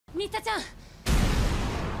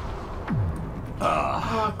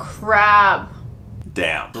Oh crap.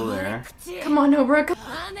 Damn. Still there. Come on, Nobara.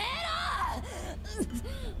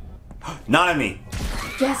 NANAMI!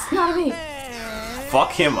 Yes, NANAMI!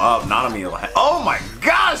 Fuck him up, NANAMI. Oh my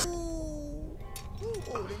gosh!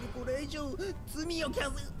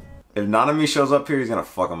 If NANAMI shows up here, he's gonna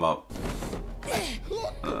fuck him up.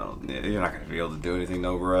 You're not gonna be able to do anything,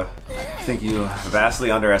 Nobara. I think you vastly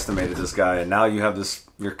underestimated this guy, and now you have this.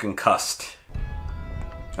 You're concussed.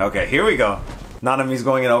 Okay, here we go. NANAMI's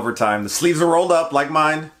going in overtime. The sleeves are rolled up like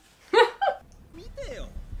mine.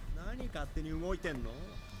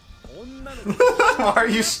 Why are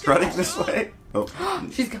you strutting this way? Oh.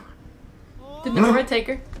 She's gone. Did Nobara take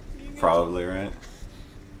her? Probably, right?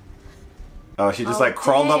 Oh, she just like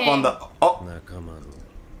crawled up on the. Oh.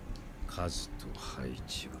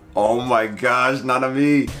 Oh my gosh,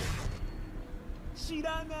 NANAMI.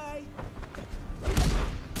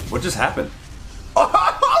 What just happened?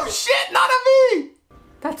 Oh shit, NANAMI!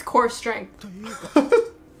 That's core strength.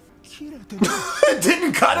 It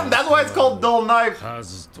didn't cut him, that's why it's called dull knife.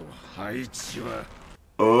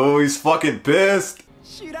 Oh, he's fucking pissed.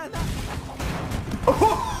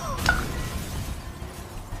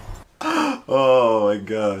 Oh my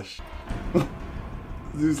gosh.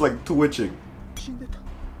 He's like twitching.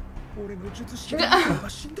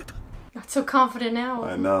 Not so confident now.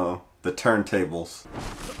 I know. The turntables.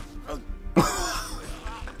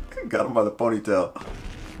 Got him by the ponytail.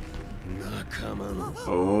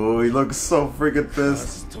 Oh, he looks so freaking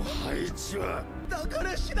pissed.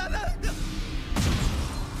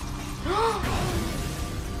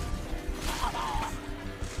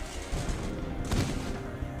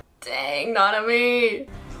 Dang, NANAMI.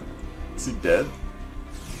 Is he dead?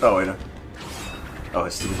 Oh, wait. No. Oh,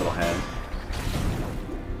 his stupid little hand.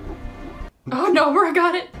 Oh, Nobara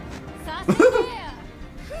got it.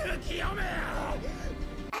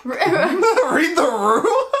 Read the room?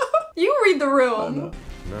 You read the room.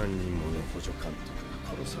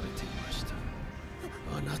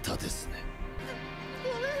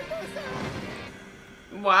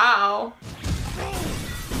 Wow.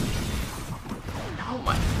 Oh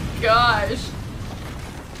my gosh.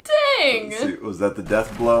 Dang. See, was that the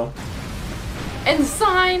death blow? And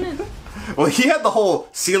sign. Well, he had the whole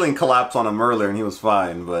ceiling collapse on him earlier and he was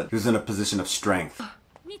fine, but he was in a position of strength.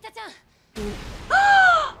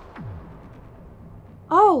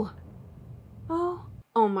 Oh. Oh.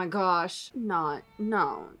 Oh my gosh. No.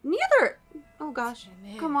 Neither. Oh gosh.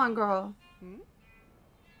 Come on, girl.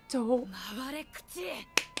 Don't.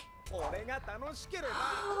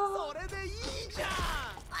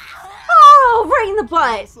 Oh, right in the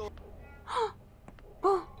butt.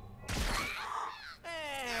 Oh.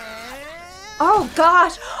 Oh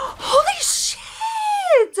gosh. Holy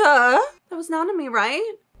shit. That was NANAMI,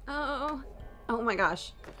 right? Oh. Oh my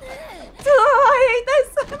gosh. Oh, I hate this.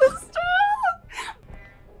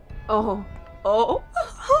 Oh. Oh.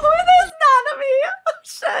 Oh, it is NANAMI. Oh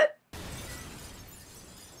shit.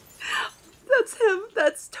 That's him.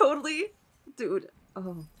 That's totally. Dude.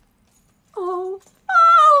 Oh. Oh.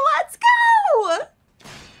 Oh, let's go.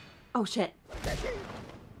 Oh shit.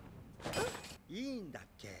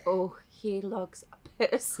 Oh, he looks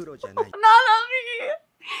pissed. NANAMI.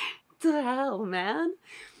 The hell, man.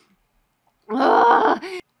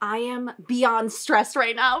 I am beyond stressed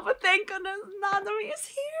right now, but thank goodness NANAMI is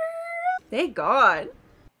here. Thank God.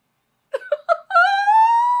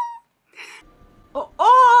 Oh.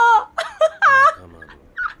 Oh.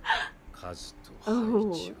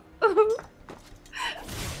 Oh.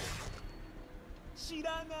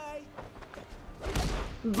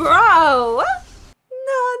 Bro.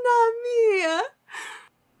 NANAMI.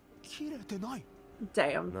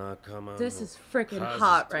 Damn. This is freaking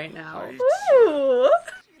hot right now. Ooh.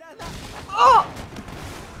 Oh.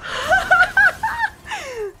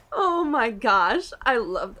 Oh my gosh. I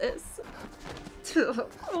love this.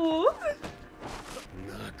 Oh.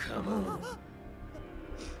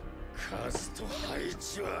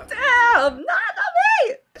 Damn,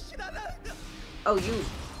 NANAMI! Oh, you.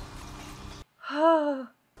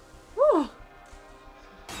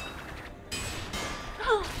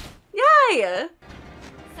 Yay!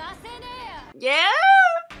 Yeah!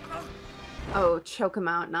 Oh, choke him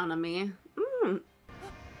out, NANAMI.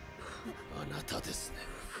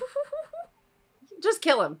 Just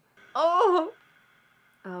kill him. Oh!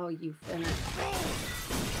 Oh, you finished.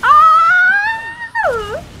 Ah!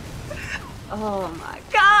 Oh my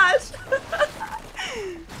gosh!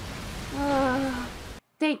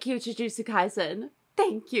 Thank you, Jujutsu Kaisen.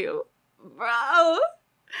 Thank you, bro.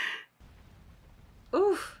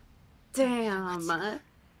 Oof. Damn.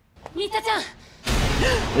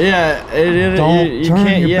 Yeah, Don't you turn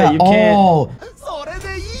can't. your Yeah, back. you can't.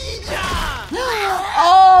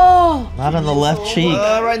 Oh! Not on the left cheek.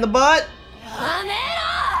 Right in the butt.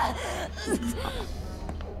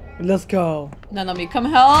 Let's go. Nanami, come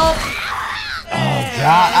help.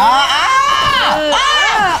 God.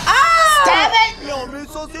 Stab it.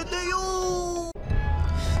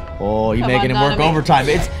 Oh, you Come making on, him work Nanami. overtime.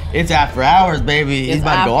 It's after hours, baby. He's It's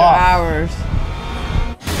about to go after off. hours.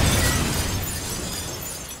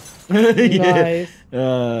 Nice.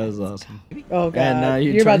 That's awesome. Oh god. And now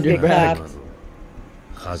you You're about turned to your get back.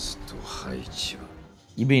 clapped.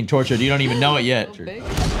 You being tortured. You don't even know it yet. Big.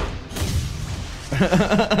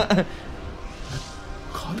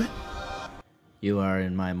 You are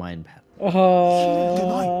in my mind, Pat.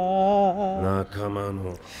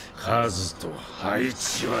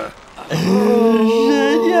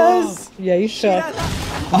 Yes. Yeah, you should.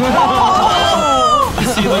 You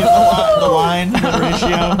see the line, the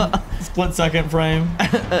ratio, split second frame.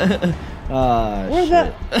 Where's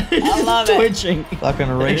that? I love it. Twitching. Fucking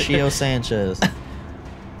Ratio Sanchez.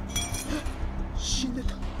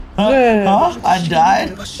 Huh? I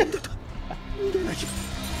died?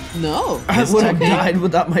 No. I would have died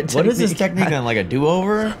without my technique. What is this technique then? Like a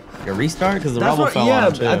do-over? Like a restart? Because the That's rubble what, fell yeah,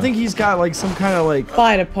 on him too. I think he's got like some kind of like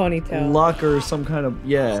Fine, a ponytail. luck or some kind of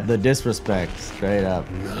the disrespect, straight up.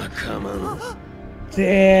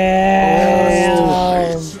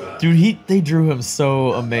 Damn. Dude, they drew him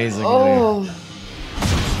so amazingly. Oh.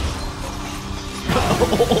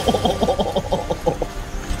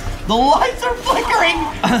 The lights are flickering!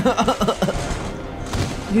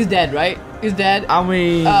 He's dead, right? He's dead. I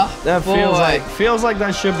mean, Oh, that boy. feels like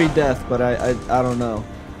that should be death, but I don't know.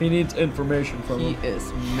 He needs information from He him.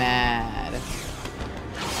 is mad.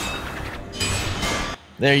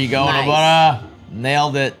 There you go, Nice. Nobara.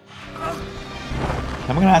 Nailed it.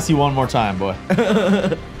 I'm gonna ask you one more time, boy.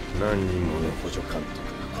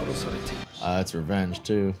 That's revenge,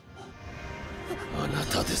 too.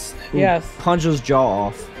 Yes. Punch his jaw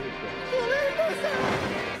off.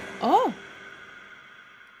 Oh.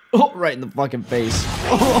 Oh, right in the fucking face.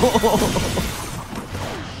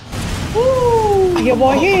 Yeah,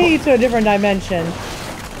 well, he to a different dimension.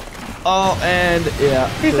 Oh, and yeah.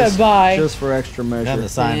 He said bye. Just for extra measure. And the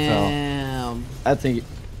sign fell. Damn. I think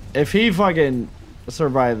if he fucking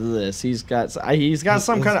survived this, he's got some His kind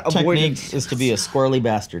of avoidance. technique is to be a squirrely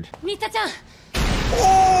bastard.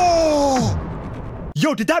 Oh!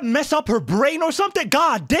 Yo, did that mess up her brain or something?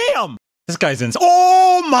 God damn! This guy's in.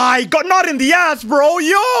 Oh my god, not in the ass, bro!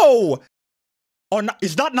 Yo! Oh, no,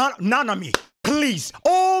 is that not Nanami? Please.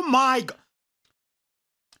 Oh my god.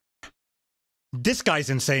 This guy's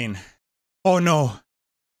insane. Oh no.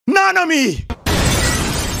 Nanami!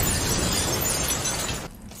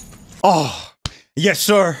 Oh, yes,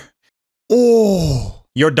 sir. Oh,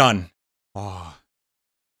 you're done. Oh.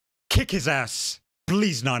 Kick his ass.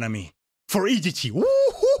 Please, Nanami. For Ijichi.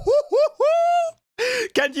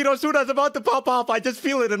 Kenjiro Suda's about to pop off. I just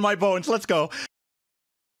feel it in my bones. Let's go.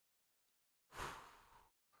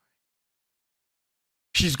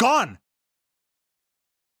 She's gone.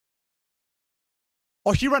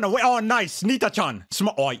 Oh, she ran away. Oh, nice. Nita-chan.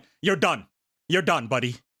 Oh, you're done. You're done,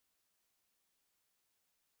 buddy.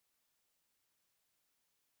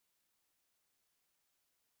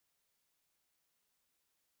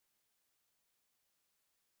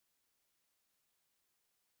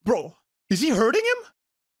 Bro, is he hurting him?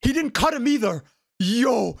 He didn't cut him either.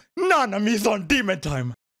 Yo, Nanami's on demon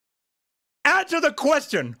time. Answer the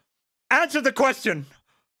question. Answer the question.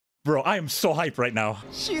 Bro, I am so hyped right now.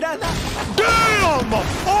 Damn!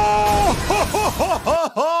 Oh!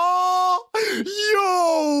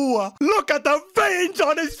 Yo! Look at the veins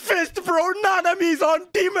on his fist, bro. Nanami's on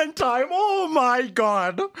demon time. Oh my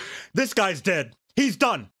god. This guy's dead. He's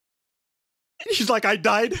done. She's like, I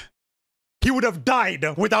died. He would have died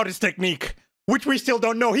without his technique, which we still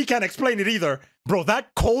don't know. He can't explain it either. Bro,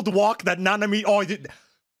 that cold walk that Nanami... Oh,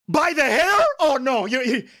 by the hair? Oh, no.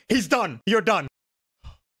 He's done. You're done.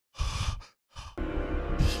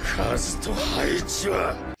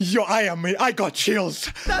 Yo, I got chills.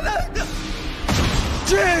 Damn!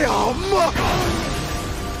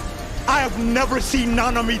 I have never seen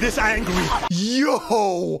Nanami this angry.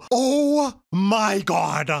 Yo! Oh my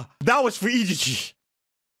god. That was for Ijichi.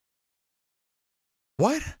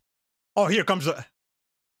 What? Oh, here comes the...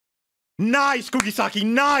 Nice, Kugisaki,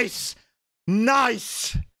 nice!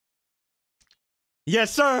 Nice!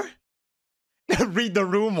 Yes, sir. Read the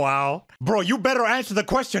room, wow. Bro, you better answer the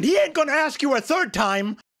question. He ain't gonna ask you a third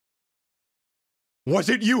time. Was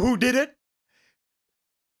it you who did it?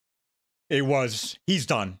 It was. He's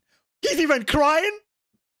done. He's even crying?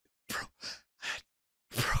 Bro.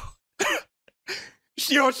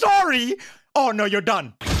 You're sorry? Oh no, you're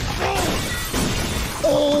done.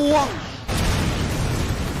 Oh!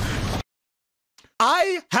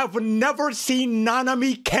 I have never seen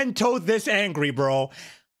Nanami Kento this angry, bro.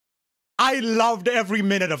 I loved every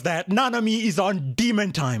minute of that. Nanami is on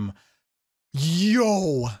demon time.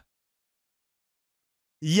 Yo.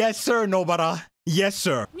 Yes, sir, Nobara. Yes,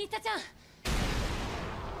 sir.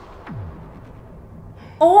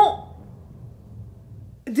 Oh!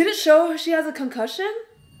 Did it show she has a concussion?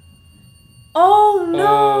 Oh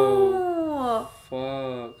no!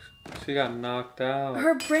 Fuck. She got knocked out.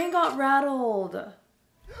 Her brain got rattled.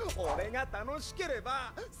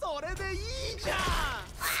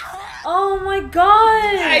 Oh my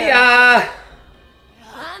god!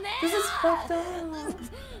 This is fucked up.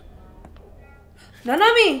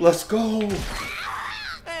 Nanami! Let's go.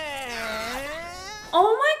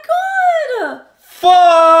 Oh my god!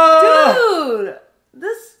 Fuck! Dude!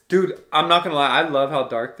 Dude, I'm not gonna lie. I love how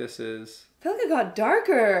dark this is. I feel like it got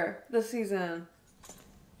darker this season.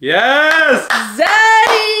 Yes!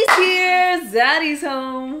 Zaddy's here! Zaddy's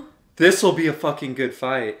home. This will be a fucking good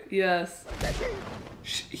fight. Yes.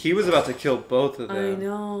 He was about to kill both of them. I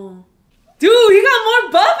know. Dude, he got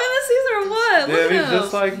more buff in this season or what? Yeah, Look at he's him.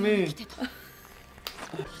 just like me.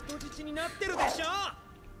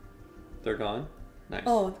 They're gone? Nice.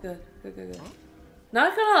 Oh, good. Good.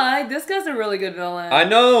 Not gonna lie, this guy's a really good villain. I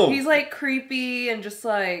know! He's like creepy and just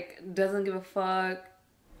like doesn't give a fuck.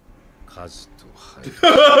 Why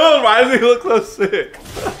does he look so sick?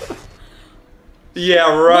 Yeah,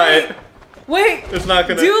 right. Wait! It's not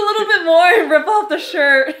gonna... Do a little bit more and rip off the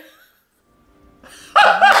shirt.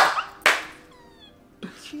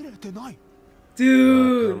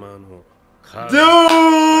 Dude!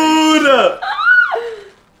 Dude!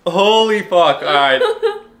 Holy fuck, alright.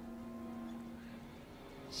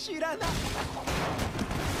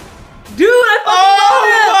 Dude, I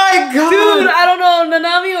fucking love him! my god! Dude, I don't know,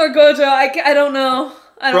 Nanami or Gojo, I don't know.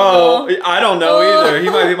 I don't Bro, know. I don't know either. He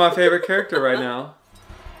might be my favorite character right now.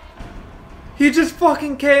 He just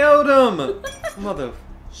fucking KO'd him! Mother...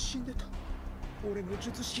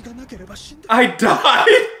 I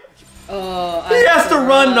died! He has to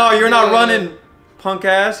run! No, you're not running, punk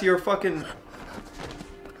ass. You're fucking...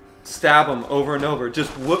 Stab him over and over.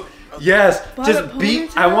 Just whoop... Yes! Just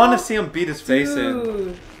beat... I want to see him beat his face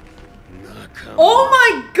in. Oh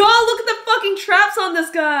my god, look at the fucking traps on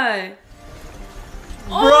this guy!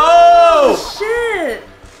 Bro! Oh, shit!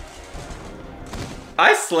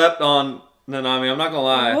 I slept on Nanami, I'm not gonna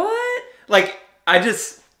lie. What? Like, I've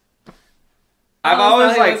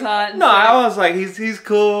always like... No, I was like, he's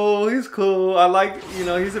cool, he's cool. I like, you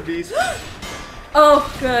know, he's a beast.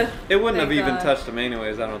 Oh, good. It wouldn't Thank have even God. touched him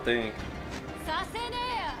anyways, I don't think.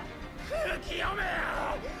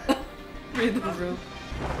 Read the room.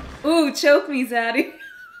 Ooh, choke me, Zaddy.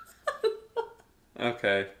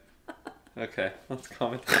 Okay. Okay, let's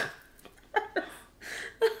calm it down.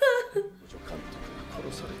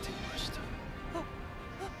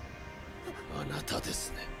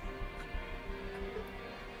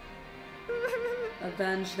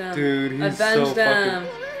 Avenge them. Dude, he's Avenge so them.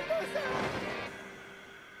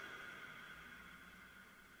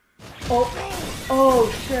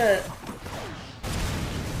 Oh shit.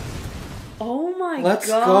 Oh my Let's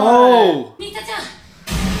god. go!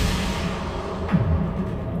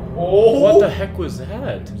 Oh! What the heck was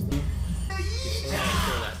that?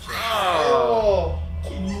 Oh!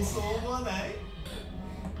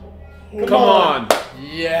 Come on!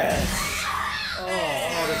 Yes! Oh,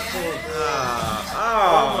 that's so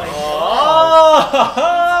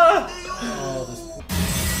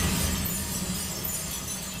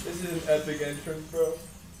This is an epic entrance, bro.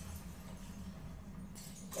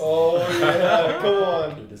 Oh yeah, come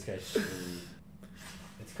on. Dude, this guy's screwed.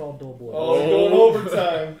 It's called Double Blood. Oh, we're going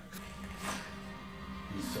overtime.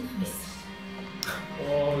 He's so pissed.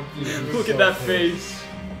 Oh, dude. Look at that face.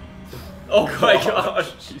 Oh my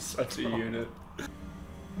gosh, she's such a unit.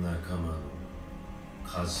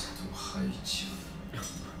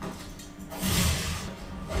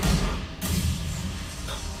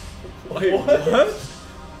 Wait, what?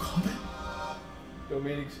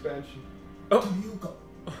 Domain expansion. Oh.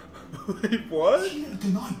 Wait, what? He's so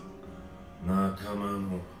mad.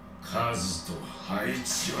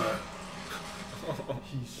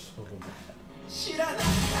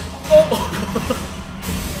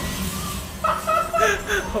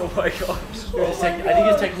 Oh my gosh. Dude, I think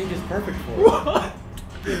his technique is perfect for it. What?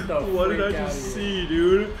 What did I just see,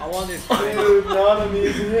 dude? I want this guy. Dude, Nanami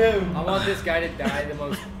is him. I want this guy to die the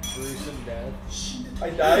most gruesome death. I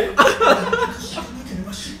died?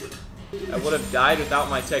 I would have died without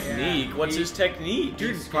my technique. What's his technique?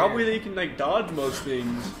 Dude, probably they can like dodge most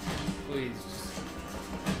things. Please.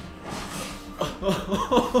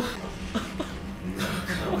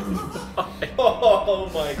 Oh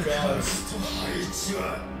my god.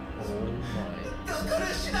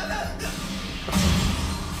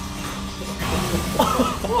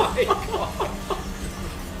 Oh my god.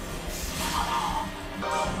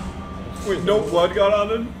 Wait, no blood got on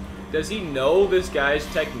him? Does he know this guy's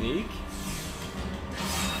technique?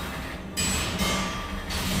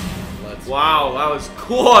 Wow, that was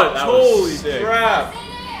clutch! Holy crap!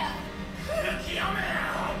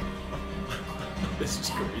 This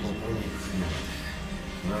is crazy.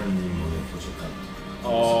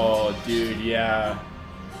 Oh, dude, yeah.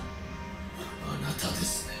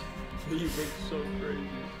 He looks so crazy.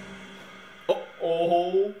 Oh,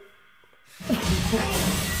 oh.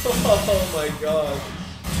 Oh my god.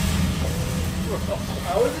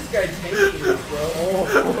 How is this guy taking this, bro?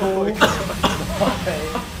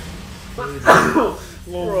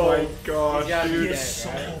 Oh my gosh, dude.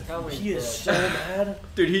 He is so mad.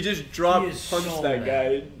 Dude, he just punched so that mad.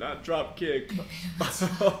 guy, not drop kick.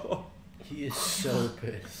 He is so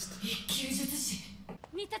pissed.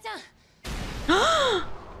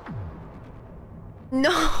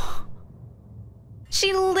 No.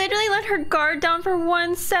 She literally let her guard down for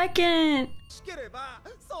 1 second.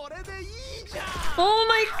 Oh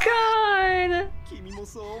my god.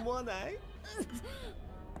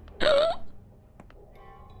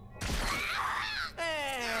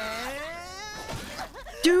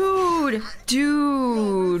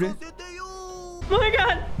 Dude. Oh my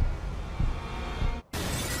god.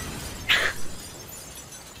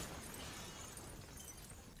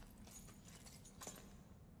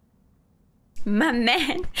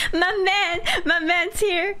 My man's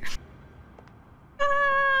here.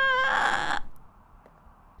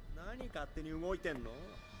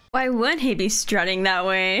 Why wouldn't he be strutting that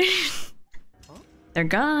way? They're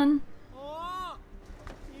gone.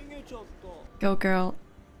 Go, girl.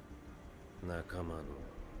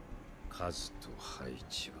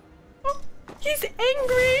 He's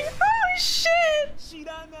angry. Oh shit.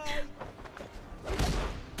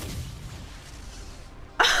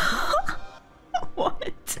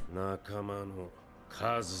 What?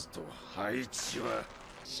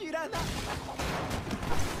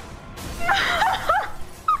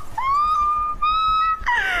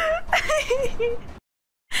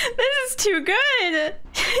 This is too good.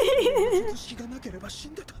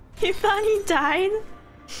 He thought he died.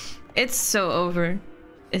 It's so over.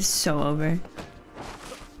 It's so over.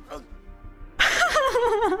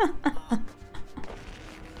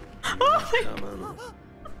 Oh my god.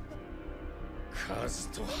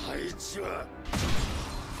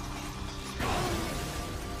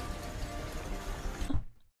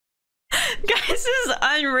 Guys, this is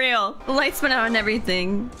unreal. The lights went out and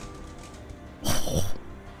everything.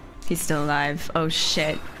 He's still alive. Oh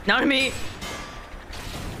shit. Not me.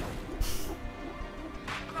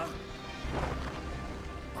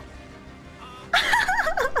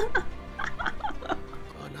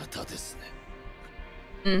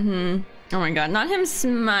 Mm-hmm. Oh my god, not him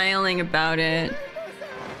smiling about it.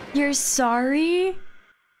 You're sorry?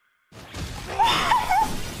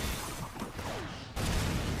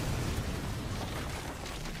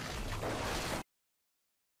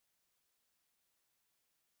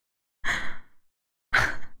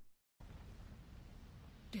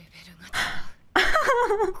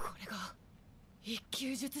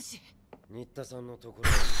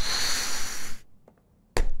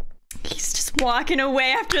 He's just walking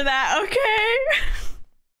away after that, okay?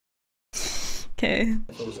 Okay.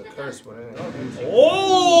 It was a curse, but anyway.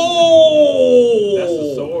 Oh! That's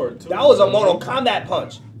the sword, too. That was a Mortal Kombat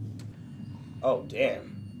punch. Oh,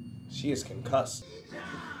 damn. She is concussed.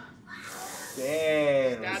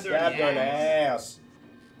 Damn. Stabbed her in the ass.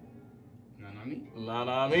 NANAMI?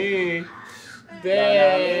 NANAMI.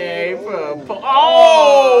 Dang. Oh!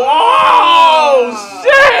 Oh!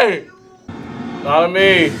 Shit!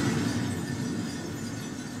 NANAMI.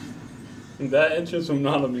 That entrance from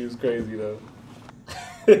NANAMI is crazy though.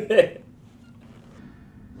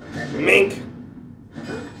 Mink.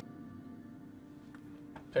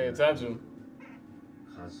 Pay attention.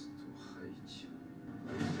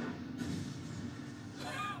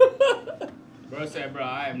 Bro said, bro,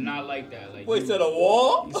 I am not like that. Like, Wait, you said a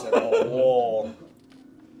wall? He said a wall.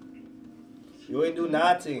 You ain't do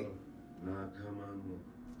nothing.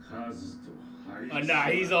 Oh, nah,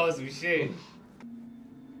 he's on some shit.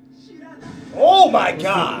 Oh my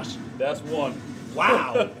gosh! That's one.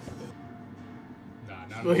 Wow.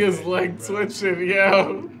 Look at his leg twitching,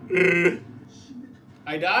 yo.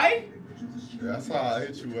 I died? That's how I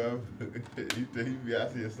hit you, Ev. You think he be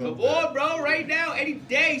asking yourself? Come on, bro, right now, any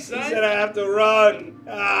day, son. He said I have to run.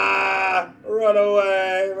 Run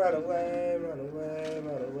away, run away, run away,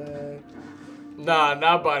 run away. Nah,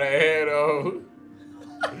 not by the hair though.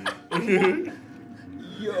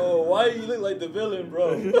 Yo, why you look like the villain,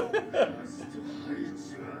 bro?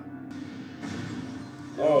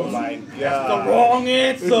 Oh my god. That's the wrong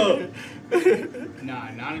answer. Nah,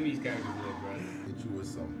 NANAMI's gotta be good, bro. Hit you with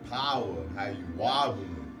some power. How you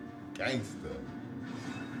wobbling? Gangster.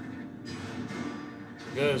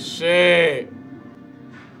 Good shit.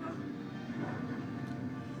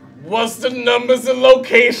 What's the numbers and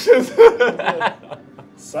locations?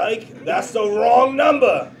 Psych, that's the wrong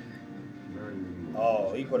number.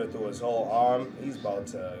 Oh, he put it through his whole arm. He's about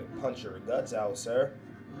to punch your guts out, sir.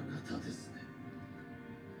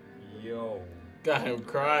 Yo. Got him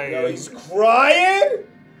crying. Yo, he's crying?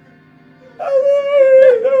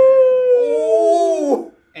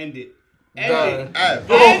 End it. End it.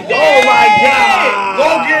 Oh my god! Go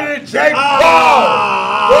get it, Jake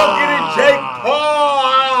Paul! Go get it, Jake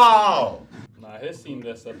Paul! Nah, his scene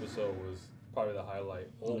this episode was probably the highlight.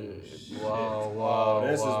 Oh, shit. Wow, Oh,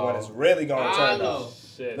 this is what it's really gonna turn up.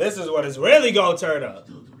 Shit. This is what it's really gonna turn up.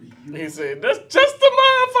 He said, that's just the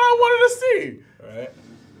motherfucker I wanted to see. Right?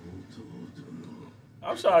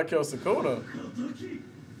 I'm trying to kill Sukuna.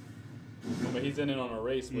 I mean, he's in it on a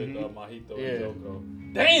race with Mahito and Joko.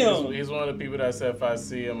 Damn! He's one of the people that said if I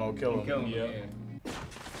see him, I'll kill him. Yeah.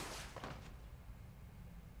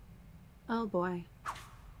 Oh boy.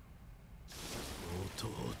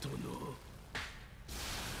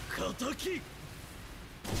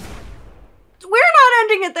 We're not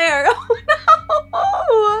ending it there.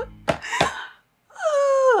 Oh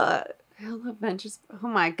no. Adventures. Oh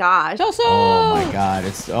my gosh. Oh my god,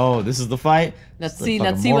 it's this is the fight. Let's It's see,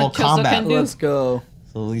 like let's fucking see what Mortal Choso Kombat. can do. Let's go.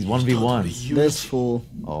 So these 1v1s. This fool.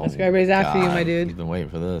 Oh, Let's go, everybody's after you, my dude. He's been waiting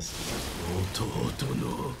for this.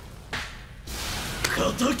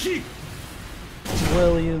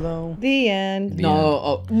 Will you though? The end. The No, end.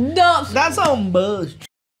 oh, no. That's on buzz.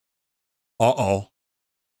 Uh-oh.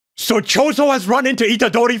 So Choso has run into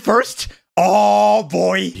Itadori first? Oh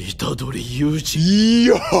boy. Itadori Yuji.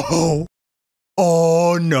 Yo.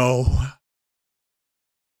 Oh no.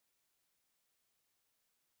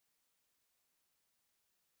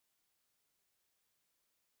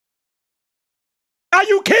 Are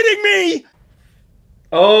you kidding me?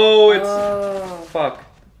 Oh, it's fuck.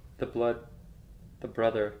 The blood. The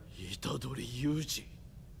brother. Itadori Yuji.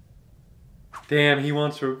 Damn, he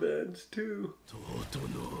wants revenge too.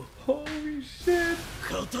 Holy shit.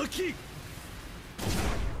 Kataki.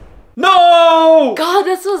 No! God,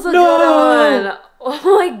 this was a No! good one.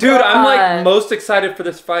 Oh my god. Dude, I'm like most excited for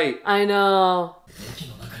this fight. I know.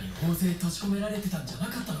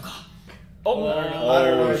 Oh, I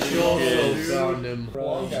don't know. She also found him.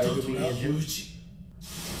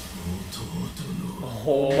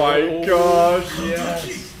 Oh my gosh.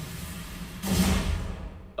 Yes.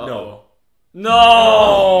 No.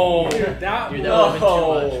 No! That was too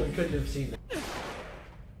much. We couldn't have seen that.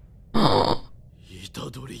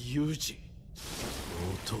 Itadori Yuji.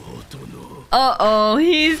 Uh-oh,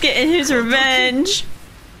 he's getting his revenge.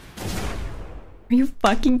 Are you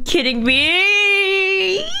fucking kidding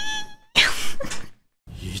me?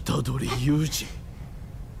 Itadori Yuji.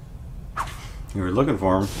 You were looking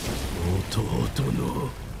for him.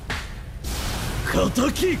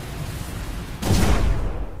 Kataki.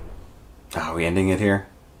 Are we ending it here?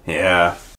 Yeah.